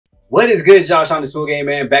What is good, Josh? I'm the School Game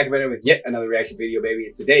Man, back again with yet another reaction video, baby.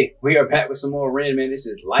 And today we are back with some more Ren, man. This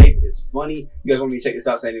is Life is Funny. You guys want me to check this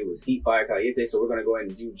out, saying it was Heat Fire Caliente, so we're gonna go ahead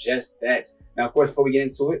and do just that. Now, of course, before we get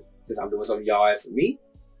into it, since I'm doing something y'all asked for me,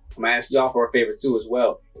 I'm gonna ask y'all for a favor too as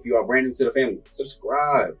well. If you are brand new to the family,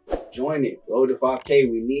 subscribe, join it, go to 5K,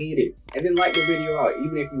 we need it. And then like the video out.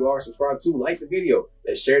 Even if you are subscribed to, like the video.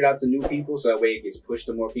 Let's share it out to new people so that way it gets pushed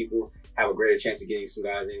to more people. Have a greater chance of getting some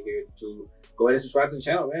guys in here to go ahead and subscribe to the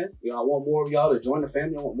channel, man. You know, I want more of y'all to join the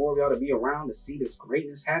family. I want more of y'all to be around to see this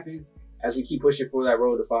greatness happen as we keep pushing for that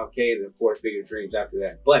road to 5K and of course bigger dreams after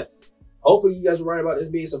that. But hopefully you guys were right about this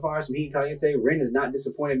being some fire, some heat caliente. Ren has not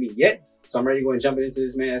disappointed me yet. So I'm ready to go and jump into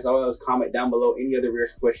this, man. As always, comment down below any other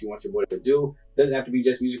reaction question you want your boy to do. Doesn't have to be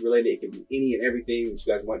just music related. It can be any and everything that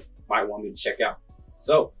you guys might want me to check out.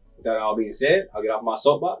 So with that all being said, I'll get off my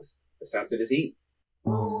soapbox. Let's jump to this heat.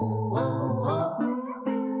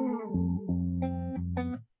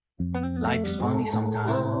 Life is funny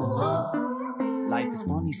sometimes. Life is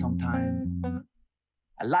funny sometimes.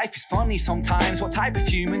 Life is funny sometimes. What type of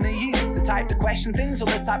human are you? The type to question things, or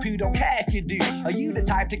the type who don't care if you do? Are you the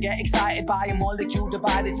type to get excited by a molecule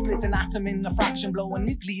divided, split an atom in a fraction, blow a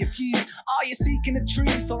nuclear fuse? Are you seeking the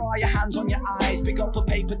truth, or are your hands on your eyes? Pick up a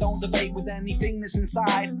paper, don't debate with anything that's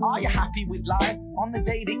inside. Are you happy with life on the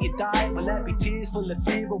day that you die? Will there be tears full of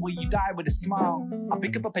fear, or will you die with a smile? I'll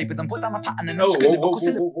pick up a paper, then put down a pattern and whoa,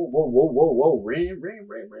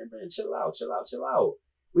 Ren, chill out.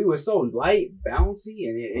 We were so light, bouncy,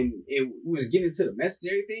 and we was getting to the message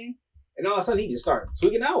and everything. And all of a sudden, he just started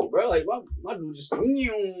tweaking out, bro. Like, my dude just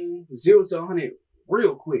 0 to 100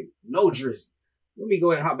 real quick. No drizzy. Let me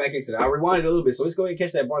go ahead and hop back into that. I rewinded a little bit, so let's go ahead and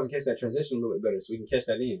catch that bars and catch that transition a little bit better so we can catch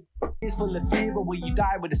that in. It's full of fear, or will you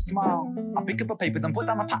die with a smile? I'll pick up a paper, then put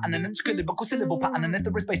down a pattern, an intricate syllable pattern, and if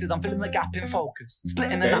there are spaces, I'm filling the gap in focus.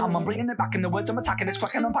 Splitting an atom, I'm bringing it back in the words I'm attacking, it's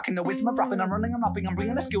cracking, unpacking the wisdom of rapping, I'm running, I'm rapping, I'm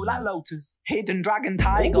bringing a skill like Lotus. Hidden dragon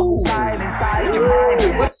tiger, style inside your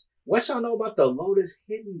mind. What y'all know about the Lotus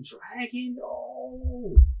hidden dragon?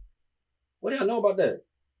 Oh, what do y'all know about that?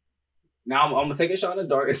 Now I'm gonna take a shot in the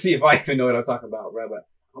dark and see if I even know what I'm talking about, bro. But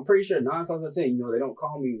I'm pretty sure 9 times out of 10, they don't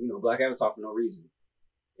call me, Black Avatar for no reason.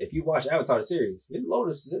 If you watch Avatar the series, Hidden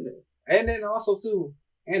Lotus is in there, and then also too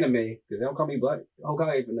anime because they don't call me Black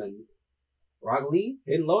Hokage for nothing. Rock Lee,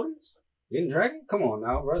 Hidden Lotus, Hidden Dragon. Come on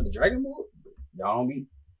now, bro. The Dragon Ball, y'all don't be.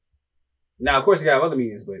 Now of course you got other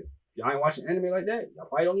meanings, but if y'all ain't watching anime like that, y'all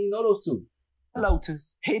probably don't even know those two.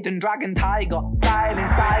 Lotus, hidden dragon tiger, style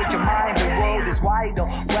inside your mind, the world is wider.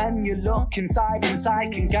 When you look inside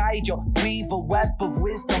can guide you. Weave a web of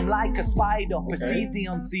wisdom like a spider. Perceive the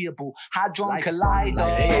unseeable, hadron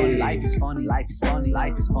collider. Life is funny, life is funny,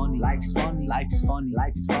 life is funny, life is funny, life is funny,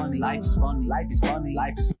 life is funny, life is funny, life is funny,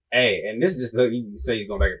 life is funny. Hey, and this is just you say he's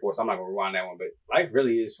going back and forth, so I'm not gonna rewind that one, but life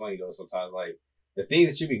really is funny though sometimes. Like the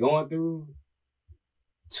things that you be going through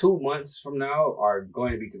 2 months from now are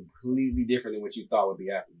going to be completely different than what you thought would be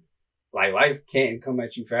happening. Like life can't come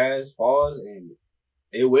at you fast, pause, and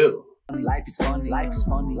it will. Life is funny, life is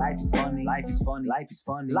funny, life is funny, life is funny, life is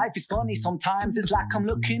funny, life is funny. Sometimes it's like I'm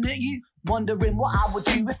looking at you, wondering what I would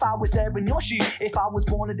do if I was there in your shoes. If I was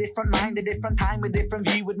born a different mind, a different time, a different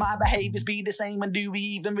view, would my behaviors be the same? And do we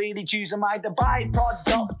even really choose? Am I the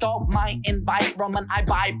byproduct of my environment? I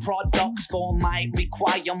buy products for my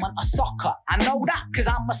requirement. A sucker, I know that cause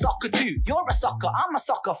I'm a sucker too. You're a sucker, I'm a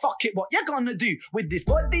sucker. Fuck it, what you gonna do with this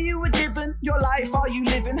body you were given? Your life, are you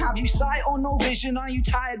living? Have you sight or no vision? Are you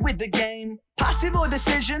tired with the game? Passive or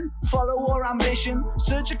decision, follow or ambition,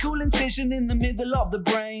 surgical incision in the middle of the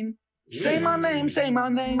brain. Say my name,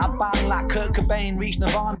 I bang like Kurt Cobain, reach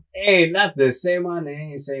Nirvana. Hey, not the say my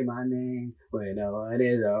name when no one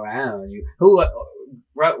is around you.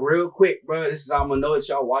 Real quick, bro, this is how I'm gonna know that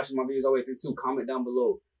y'all watching my videos all the way through too. Comment down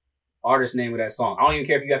below artist name of that song. I don't even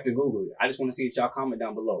care if you have to Google it. I just want to see if y'all comment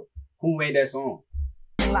down below. Who made that song?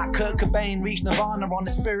 Like Kurt Cobain, reach Nirvana on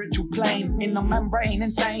the spiritual plane. In the membrane,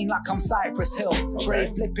 insane like I'm Cypress Hill. Tray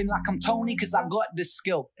flipping like I'm Tony, cause I got this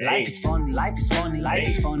skill. Life is funny, life is funny, life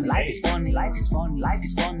is funny, life is funny, life is funny, life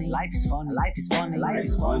is funny, life is funny, life is funny, life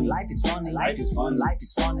is funny, life is funny, life is funny, life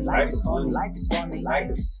is funny, life is funny, life is funny, life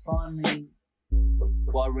is funny.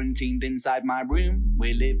 Quarantined inside my room,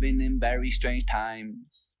 we're living in very strange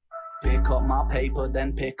times. Pick up my paper,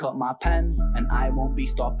 then pick up my pen, and I won't be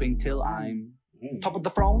stopping till I'm top of the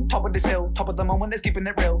throne, top of this hill, top of the moment is keeping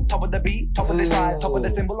it real, top of the beat, top of this vibe, top of the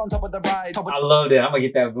symbol on top of the ride. I love that. I'm gonna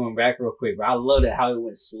get that going back real quick, but I love that how it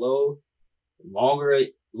went slow,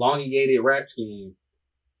 elongated rap scheme,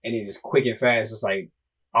 and then just quick and fast. It's like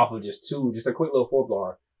off of just a quick little 4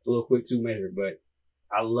 bar, a little quick 2 measure. But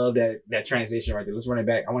I love that transition right there. Let's run it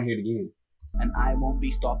back. I want to hear it again. and I won't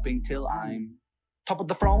be stopping till I'm top of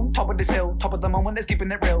the throne, top of this hill, top of the moment that's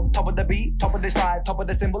keeping it real, top of the beat, top of this vibe, top of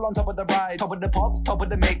the symbol on top of the ride, top of the pop, top of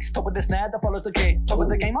the mix, top of the snare that follows the kick, top of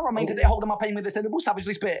the game I remain today, holding my pain with the syllable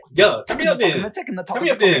savagely spit. Yo, turn me up then. Turn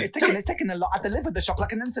me up then. It's ticking a lot. I deliver the shock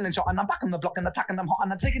like an insulin shot, and I'm back on the block and attacking them hot,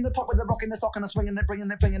 and I'm taking the pop with the rock in the sock, and I'm swinging it, bringing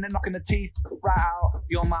it, flinging it, knocking the teeth right out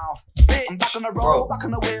your mouth. Bitch. I'm back on the roll, back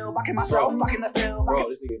on the wheel, back in myself, back in the field. Bro,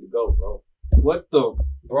 this nigga to go, bro. What the,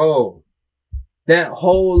 bro? That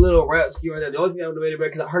whole little rap scheme right there. The only thing I would have made it better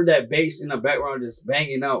because I heard that bass in the background just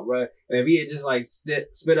banging out, bro. And if he had just like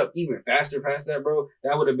spit up even faster past that, bro,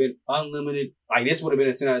 that would have been unlimited. Like this would have been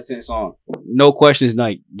a 10 out of 10 song. No questions,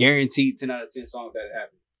 like guaranteed 10 out of 10 song if that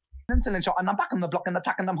happened. Insulin shot, and I'm back on the block and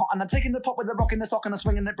attacking them hot, and I'm taking the pop with the rock in the sock, and I'm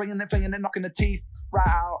swinging it, bringing it, flinging it, knocking the teeth right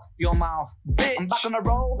out your mouth. Bitch. I'm back on the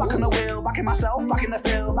roll, back on the wheel, back in myself, back in the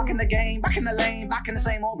field, back in the game, back in the lane, back in the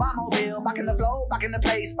same old Batmobile, back in the flow, back in the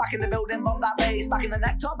place, back in the building, bomb that bass, back in the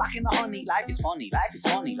nectar, back in the honey. Life is funny, life is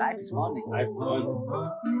funny, life is funny. Life is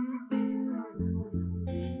funny.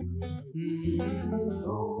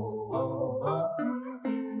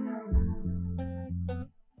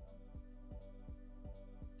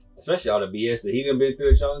 Especially all the BS that he done been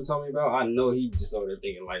through that y'all done told me about. I know he just over there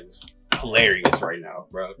thinking like it's hilarious right now,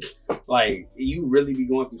 bro. Like you really be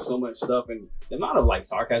going through so much stuff, and the amount of like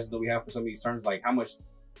sarcasm that we have for some of these terms, like how much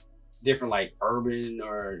different like urban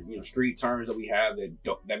or street terms that we have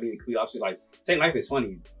that mean the complete opposite. Like saying life is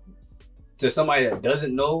funny to somebody that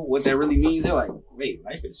doesn't know what that really means, they're like, wait,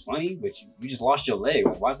 life is funny, but you just lost your leg.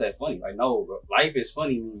 Like, why is that funny? Like, no, bro. Life is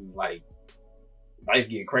funny mean like life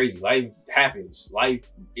get crazy. Life happens.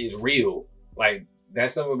 Life is real. Like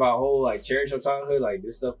that stuff about whole like cherish your childhood. Like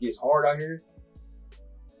this stuff gets hard out here.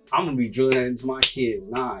 I'm gonna be drilling that into my kids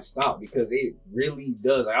non-stop because it really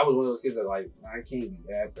does. Like I was one of those kids that like I can't be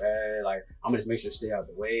that bad. Like I'm gonna just make sure to stay out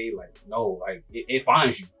the way. Like no, like it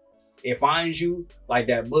finds you. It finds you like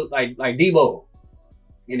that book, like Debo,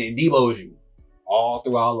 and it Debo's you all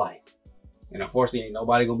throughout life. And unfortunately, ain't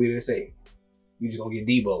nobody gonna be there to save. You just gonna get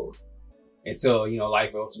Debo'd. Until,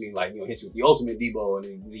 life ultimately, like, hits you with the ultimate Debo and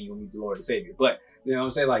then you're gonna meet the Lord and Savior. But, you know what I'm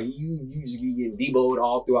saying? Like, you just be getting Debo'd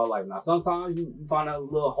all throughout life. Now, sometimes you find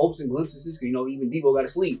out little hopes and glimpses because, even Debo got to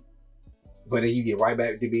sleep. But then you get right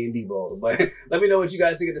back to being Debo. But let me know what you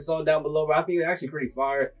guys think of the song down below. But I think it's actually pretty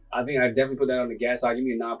fire. I think I definitely put that on the gas side. Give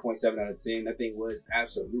me a 9.7 out of 10. That thing was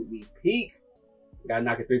absolutely peak. Gotta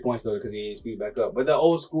knock it 3 points though because he didn't speed back up. But the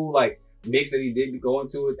old school, like, mix that he did go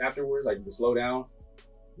into it afterwards, like the slow down,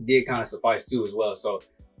 did kind of suffice too as well. So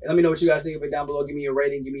let me know what you guys think of it down below. Give me your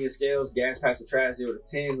rating, give me your scales, gas, pass, or trash, 0 to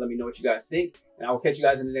 10. Let me know what you guys think, and I will catch you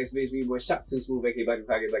guys in the next video. Boy, shot too smooth, aka Black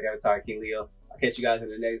Pocket, Black Avatar, King Leo. I'll catch you guys in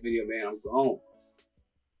the next video, man. I'm gone.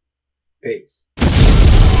 Peace.